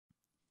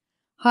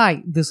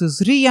Hi, this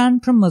is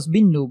Rian from Must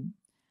Be Noob.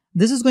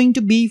 This is going to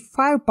be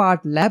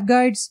 5-part lab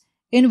guides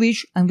in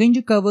which I'm going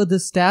to cover the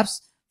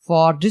steps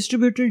for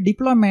distributed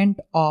deployment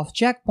of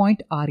Check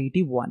Point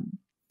R81.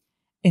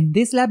 In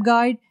this lab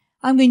guide,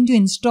 I'm going to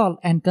install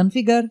and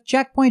configure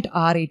Check Point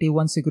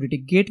R81 security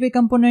gateway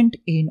component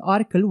in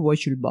Oracle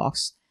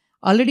VirtualBox.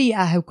 Already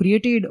I have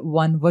created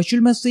one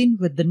virtual machine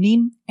with the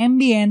name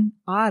MBN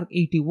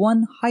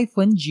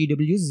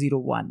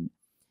R81-GW01.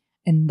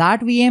 In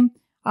that VM,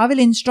 I will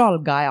install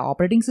Gaia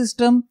operating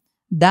system.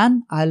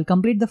 Then I'll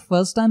complete the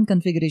first time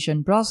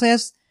configuration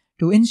process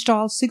to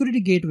install security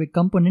gateway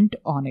component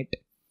on it,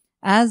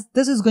 as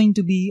this is going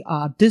to be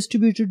our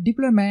distributed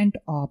deployment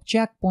of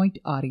Check Point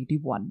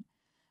R81.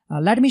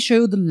 Let me show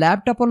you the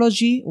lab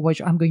topology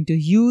which I'm going to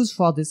use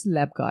for this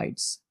lab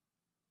guides.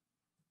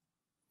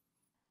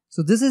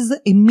 So this is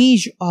the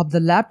image of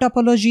the lab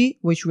topology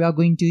which we are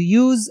going to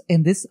use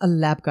in this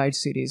lab guide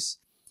series.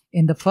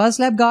 In the first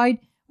lab guide,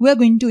 we are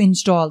going to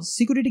install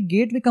security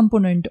gateway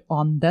component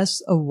on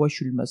this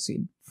virtual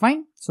machine.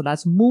 Fine. So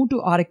let's move to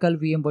Oracle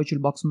VM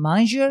VirtualBox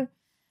Manager.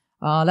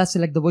 Let's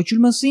select the virtual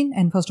machine,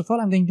 and first of all,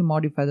 I'm going to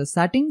modify the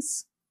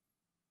settings.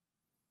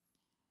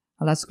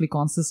 Let's click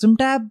on System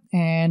tab,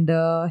 and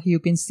here you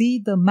can see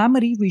the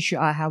memory which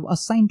I have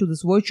assigned to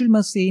this virtual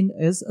machine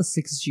is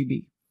 6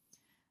 GB.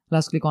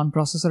 Let's click on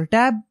Processor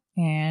tab,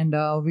 and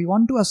we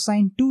want to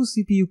assign 2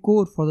 CPU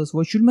core for this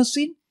virtual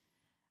machine.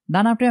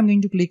 Then after, I'm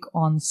going to click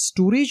on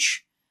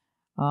Storage.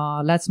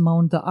 Let's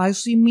mount the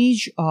IC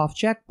image of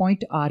Check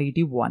Point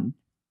R81.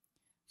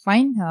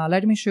 Fine.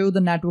 Let me show you the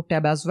network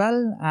tab as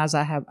well, as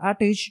I have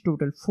attached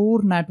total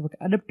 4 network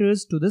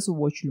adapters to this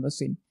virtual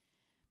machine.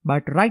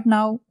 But right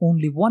now,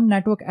 only one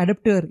network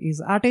adapter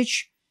is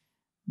attached,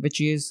 which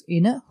is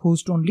in a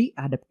host only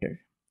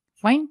adapter.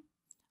 Fine.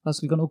 Let's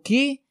click on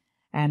OK,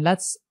 and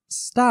let's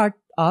start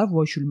our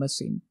virtual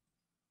machine.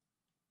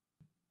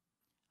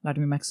 Let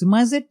me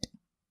maximize it.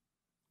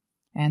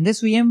 And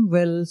this VM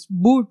will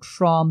boot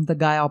from the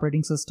Gaia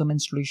operating system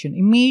installation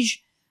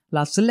image.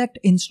 Let's select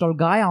Install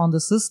Gaia on the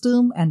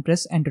system and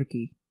press Enter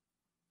key.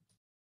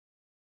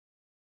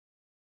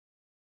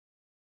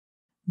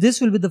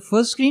 This will be the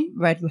first screen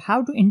where you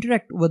have to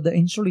interact with the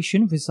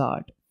installation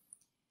wizard.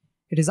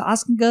 It is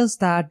asking us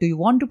that do you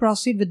want to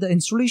proceed with the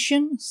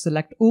installation?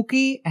 Select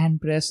OK and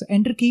press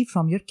Enter key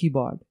from your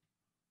keyboard.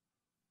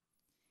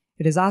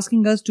 It is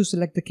asking us to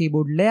select the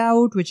keyboard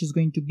layout, which is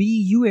going to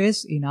be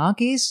US in our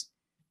case.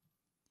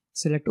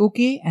 Select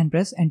OK and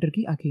press Enter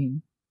key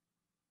again.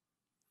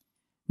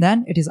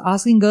 Then it is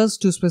asking us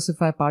to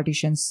specify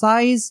partition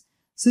size.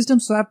 System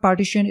swap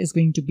partition is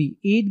going to be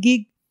 8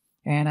 GB,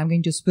 and I'm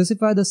going to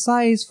specify the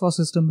size for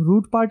system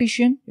root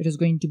partition. It is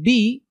going to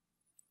be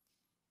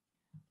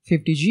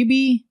 50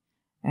 GB,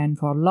 and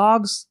for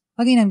logs,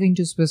 again I'm going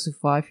to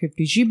specify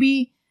 50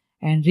 GB,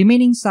 and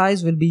remaining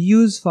size will be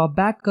used for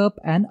backup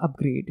and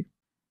upgrade.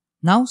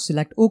 Now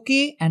select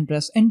OK and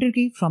press Enter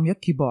key from your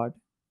keyboard.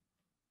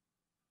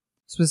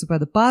 Specify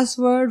the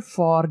password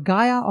for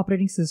Gaia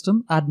operating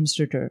system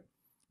administrator.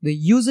 The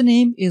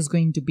username is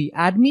going to be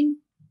admin.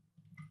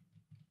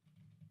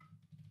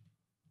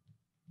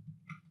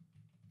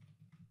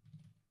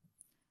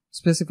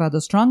 Specify the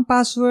strong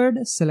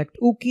password, select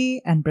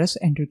OK and press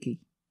Enter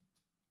key.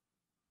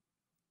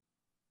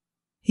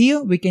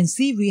 Here we can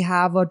see we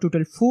have a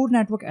total 4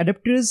 network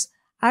adapters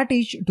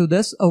attached to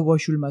this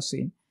virtual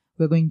machine.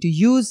 We're going to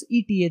use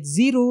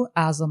ETH0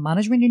 as a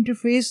management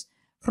interface,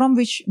 from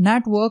which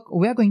network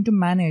we are going to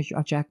manage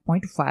a Check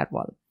Point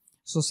Firewall.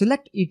 So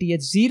select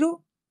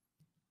ETH0,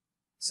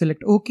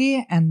 select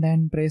OK and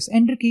then press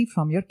Enter key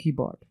from your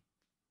keyboard.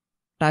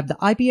 Type the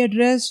IP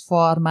address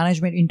for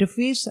management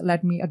interface.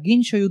 Let me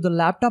again show you the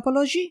lab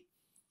topology.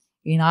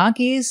 In our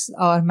case,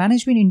 our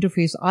management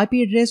interface IP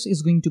address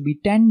is going to be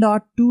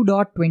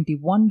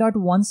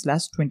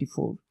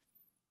 10.2.21.1/24.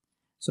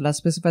 So let's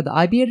specify the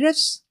IP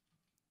address.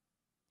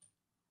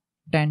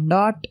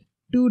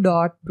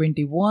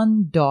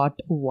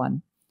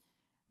 10.2.21.1.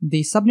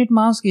 The subnet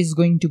mask is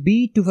going to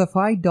be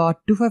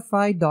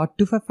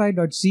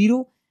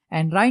 255.255.255.0,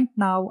 and right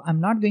now I'm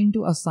not going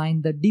to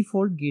assign the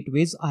default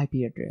gateway's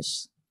IP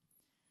address.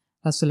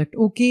 Let's select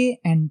OK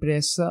and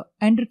press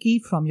Enter key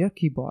from your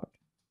keyboard.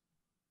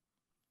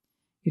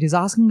 It is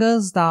asking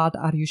us that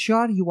are you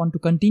sure you want to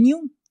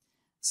continue?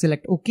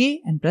 Select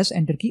OK and press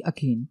Enter key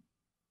again.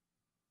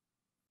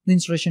 The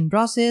installation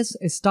process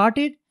is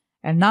started,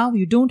 and now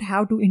you don't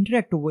have to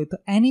interact with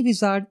any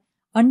wizard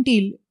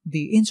until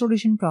the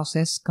installation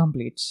process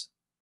completes.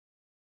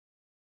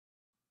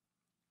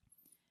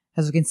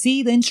 As you can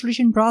see, the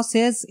installation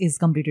process is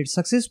completed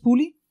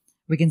successfully.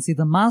 We can see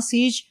the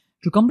message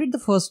to complete the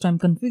first time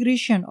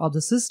configuration of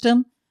the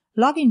system.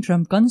 Log in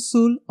from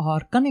console or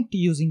connect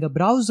using a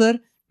browser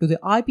to the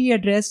IP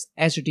address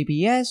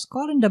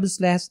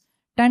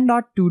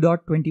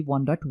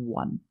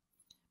https://10.2.21.1.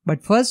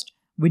 But first,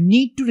 we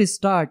need to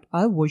restart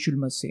our virtual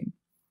machine.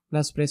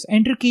 Let's press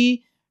Enter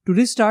key to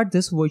restart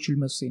this virtual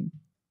machine.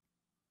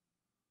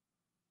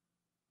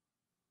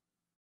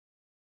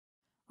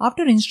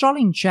 After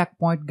installing Check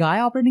Point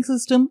Gaia operating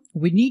system,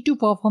 we need to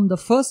perform the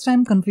first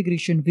time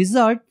configuration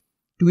wizard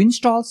to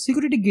install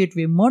Security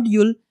Gateway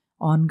module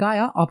on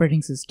Gaia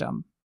operating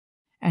system.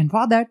 And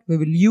for that, we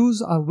will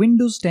use our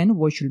Windows 10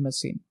 virtual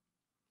machine.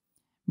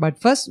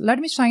 But first, let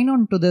me sign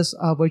on to this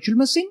virtual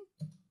machine.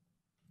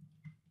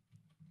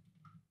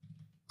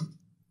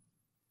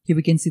 Here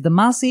we can see the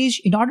message.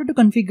 In order to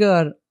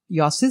configure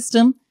your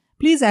system,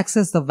 please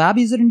access the web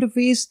user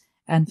interface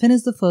and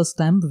finish the first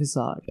time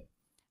wizard.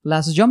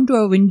 Let's jump to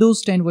our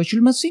Windows 10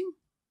 virtual machine.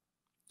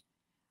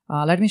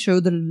 Let me show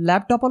you the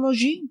lab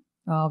topology.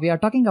 We are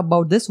talking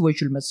about this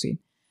virtual machine.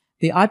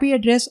 The IP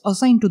address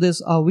assigned to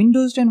this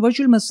Windows 10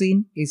 virtual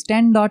machine is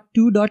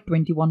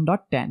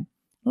 10.2.21.10.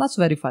 Let's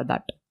verify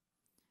that.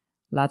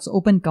 Let's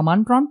open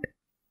command prompt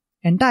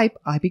and type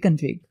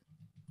ipconfig.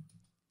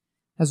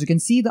 As you can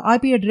see, the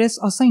IP address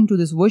assigned to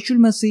this virtual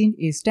machine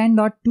is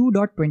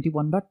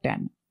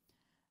 10.2.21.10.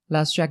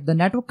 Let's check the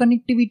network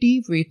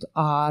connectivity with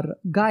our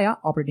Gaia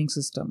operating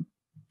system.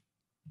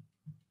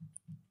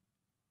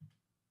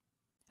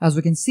 As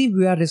we can see,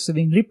 we are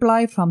receiving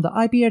reply from the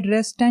IP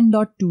address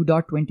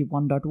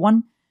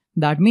 10.2.21.1.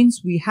 That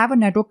means we have a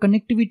network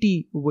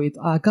connectivity with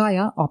our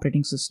Gaia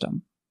operating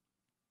system.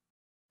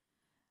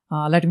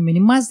 Let me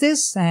minimize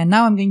this, and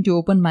now I'm going to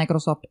open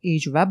Microsoft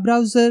Edge web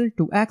browser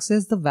to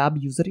access the web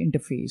user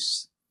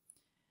interface.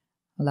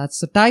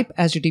 Let's type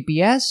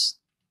https://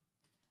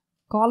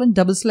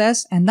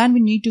 and then we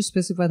need to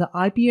specify the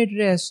IP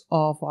address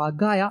of our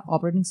Gaia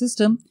operating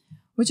system,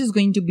 which is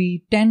going to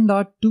be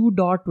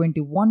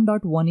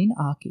 10.2.21.1 in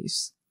our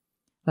case.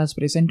 Let's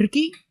press enter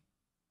key.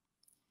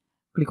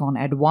 Click on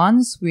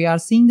advanced. We are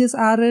seeing this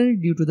error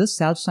due to the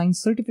self-signed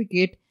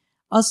certificate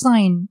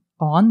assigned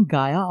on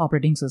Gaia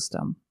operating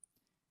system.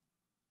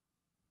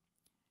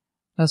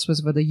 Let's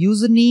specify the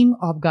username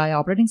of Gaia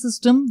operating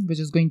system, which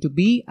is going to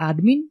be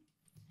admin.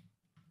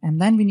 And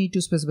then we need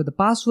to specify the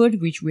password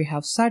which we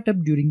have set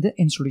up during the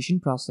installation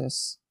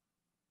process.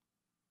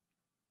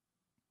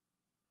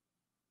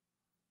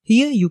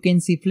 Here you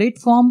can see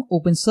platform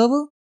open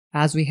server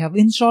as we have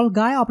installed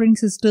Gaia operating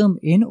system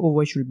in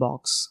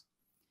VirtualBox.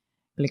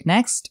 Click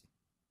next.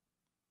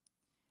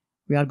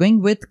 We are going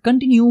with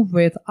continue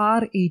with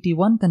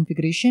R81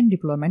 configuration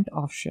deployment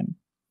option.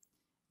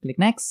 Click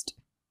next.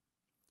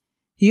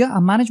 Here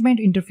a management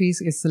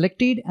interface is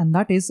selected and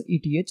that is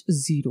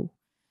ETH0.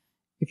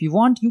 If you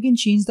want, you can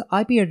change the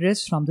IP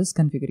address from this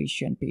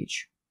configuration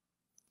page.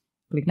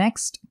 Click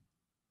next.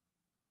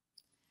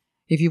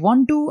 If you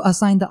want to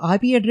assign the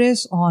IP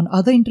address on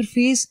other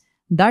interface,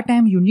 that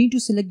time you need to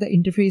select the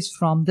interface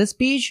from this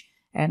page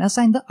and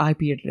assign the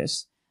IP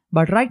address.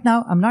 But right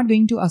now, I'm not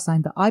going to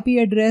assign the IP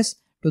address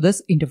to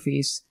this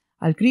interface.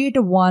 I'll create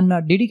one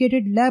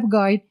dedicated lab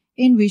guide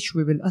in which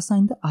we will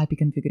assign the IP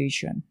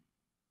configuration.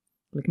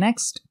 Click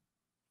next.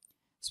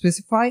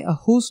 Specify a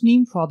host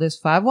name for this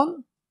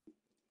firewall.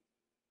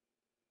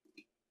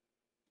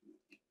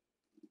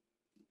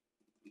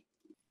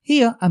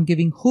 Here I'm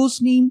giving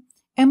host name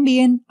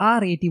MBN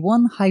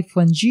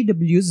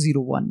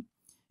R81-GW01.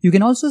 You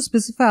can also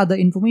specify other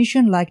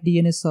information like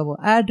DNS server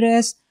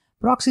address,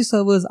 proxy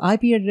server's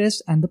IP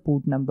address, and the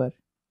port number.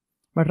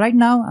 But right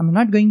now I'm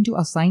not going to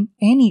assign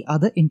any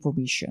other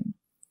information.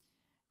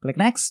 Click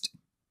next.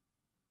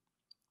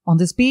 On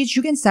this page,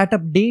 you can set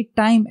up date,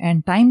 time,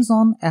 and time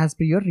zone as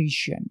per your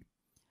region.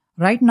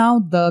 Right now,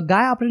 the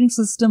Gaia operating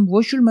system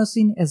virtual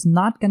machine is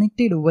not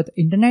connected with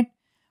internet.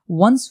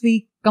 Once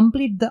we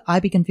complete the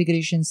IP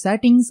configuration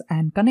settings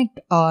and connect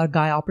our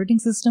Gaia operating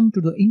system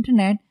to the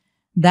internet,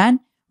 then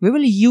we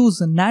will use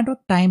the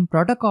network time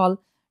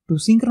protocol to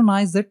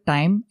synchronize the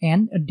time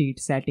and date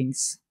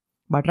settings.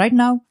 But right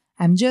now,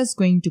 I'm just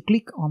going to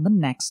click on the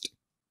next.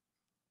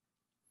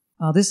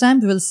 This time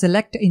we will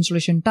select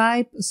installation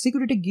type,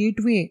 security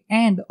gateway,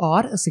 and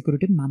or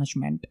security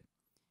management.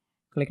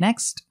 Click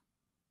next.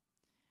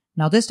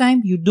 Now this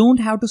time you don't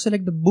have to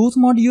select both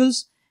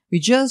modules. We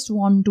just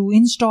want to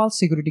install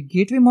security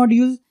gateway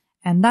module,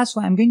 and that's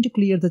why I'm going to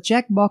clear the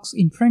checkbox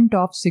in front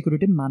of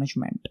security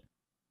management.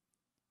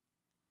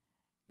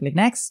 Click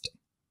next.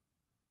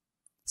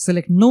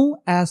 Select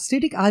no as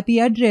static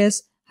IP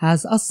address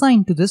has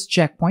assigned to this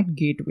checkpoint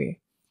gateway.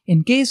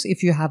 In case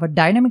if you have a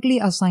dynamically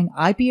assigned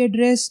IP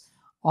address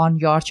on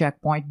your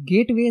checkpoint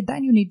gateway,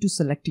 then you need to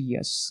select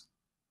yes.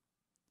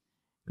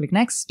 Click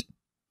next.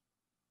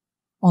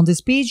 On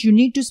this page, you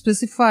need to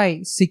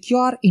specify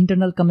secure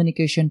internal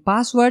communication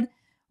password,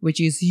 which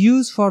is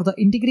used for the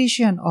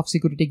integration of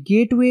security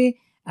gateway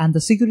and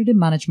the security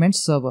management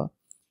server.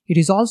 It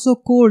is also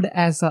called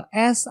as a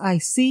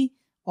SIC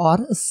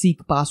or a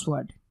SIC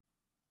password.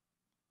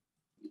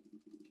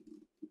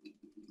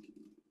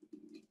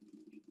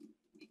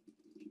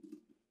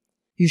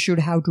 You should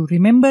have to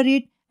remember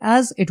it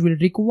as it will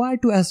require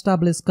to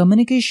establish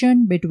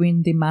communication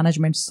between the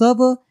management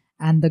server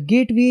and the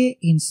gateway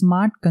in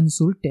Smart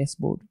Console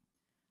dashboard.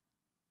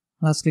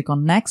 Let's click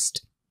on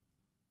Next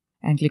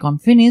and click on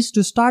Finish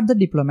to start the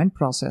deployment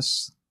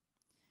process.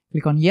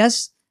 Click on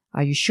Yes.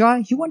 Are you sure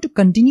you want to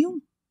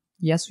continue?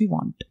 Yes, we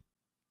want.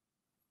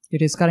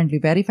 It is currently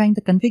verifying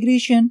the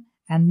configuration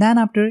and then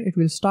after it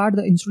will start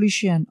the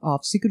installation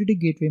of security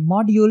gateway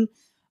module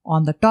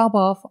on the top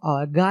of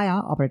our Gaia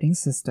operating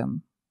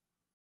system.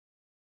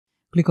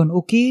 Click on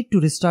OK to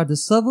restart the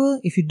server.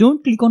 If you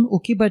don't click on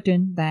OK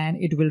button, then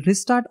it will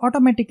restart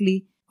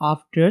automatically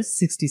after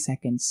 60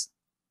 seconds.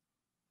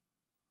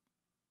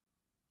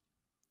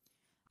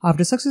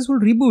 After successful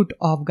reboot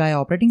of Gaia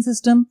operating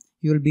system,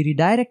 you will be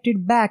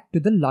redirected back to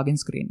the login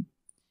screen.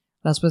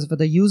 Let's specify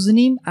the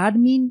username,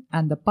 admin,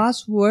 and the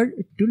password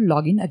to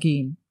log in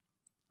again.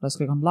 Let's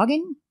click on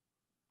login.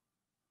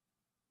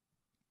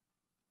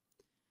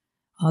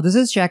 This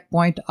is Check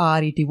Point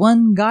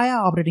R81 Gaia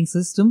operating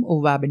system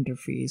web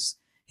interface.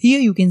 Here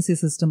you can see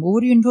system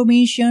overview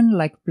information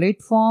like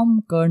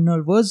platform,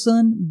 kernel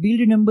version,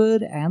 build number,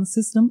 and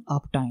system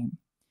uptime.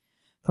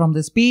 From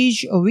this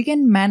page, we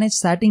can manage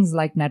settings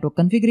like network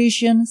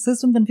configuration,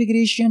 system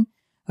configuration,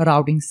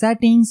 routing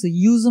settings,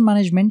 user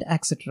management,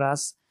 etc.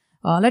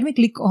 Let me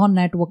click on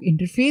network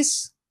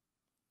interface,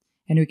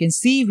 and you can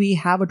see we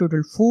have a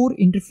total 4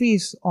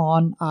 interfaces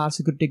on our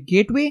security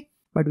gateway,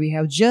 but we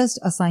have just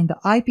assigned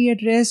the IP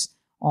address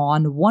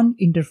on one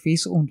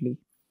interface only.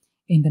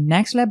 In the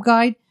next lab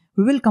guide,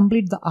 we will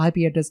complete the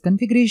IP address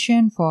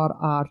configuration for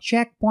our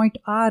Check Point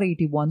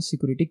R81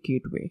 security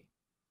gateway.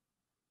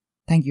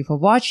 Thank you for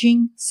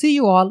watching. See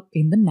you all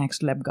in the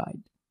next lab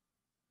guide.